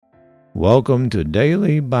Welcome to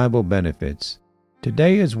Daily Bible Benefits.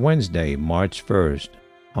 Today is Wednesday, March 1st.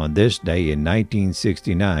 On this day in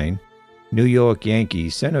 1969, New York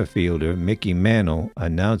Yankees center fielder Mickey Mantle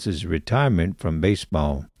announces retirement from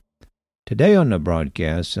baseball. Today on the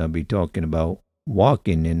broadcast, I'll be talking about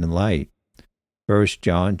walking in the light. 1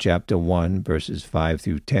 John chapter 1, verses 5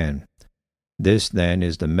 through 10. This then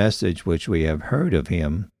is the message which we have heard of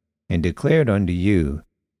him and declared unto you,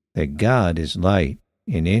 that God is light,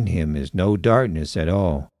 and in him is no darkness at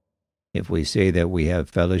all. If we say that we have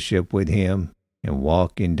fellowship with him and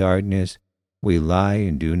walk in darkness, we lie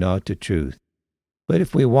and do not the truth. But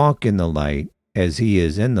if we walk in the light, as he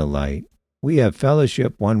is in the light, we have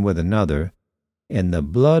fellowship one with another, and the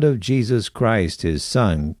blood of Jesus Christ his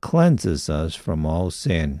Son cleanses us from all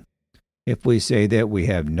sin. If we say that we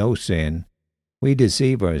have no sin, we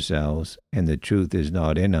deceive ourselves, and the truth is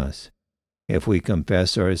not in us. If we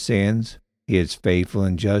confess our sins, he is faithful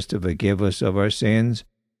and just to forgive us of our sins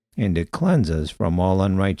and to cleanse us from all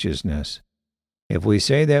unrighteousness. If we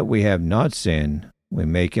say that we have not sinned, we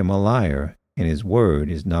make him a liar, and his word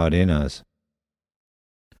is not in us.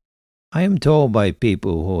 I am told by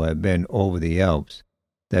people who have been over the Alps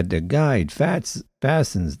that the guide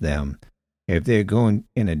fastens them if they're going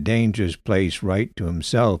in a dangerous place right to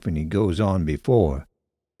himself and he goes on before.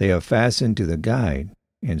 They are fastened to the guide.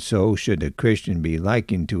 And so should the Christian be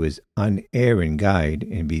likened to his unerring guide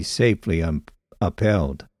and be safely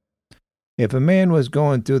upheld. If a man was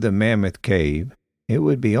going through the Mammoth Cave, it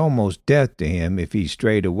would be almost death to him if he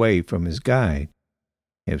strayed away from his guide.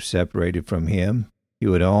 If separated from him, he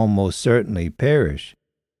would almost certainly perish.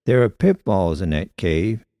 There are pitfalls in that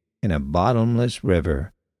cave and a bottomless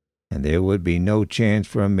river, and there would be no chance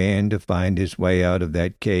for a man to find his way out of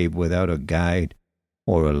that cave without a guide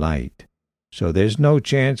or a light. So there's no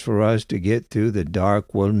chance for us to get through the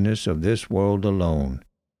dark wilderness of this world alone.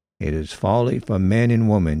 It is folly for men and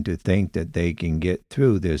women to think that they can get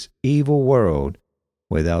through this evil world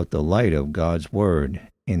without the light of God's Word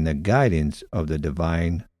and the guidance of the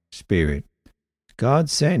Divine Spirit. God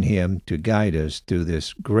sent him to guide us through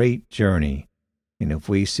this great journey, and if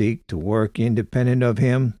we seek to work independent of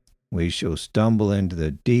him, we shall stumble into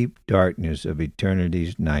the deep darkness of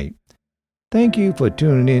eternity's night. Thank you for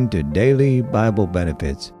tuning in to Daily Bible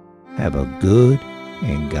Benefits. Have a good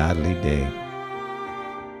and godly day.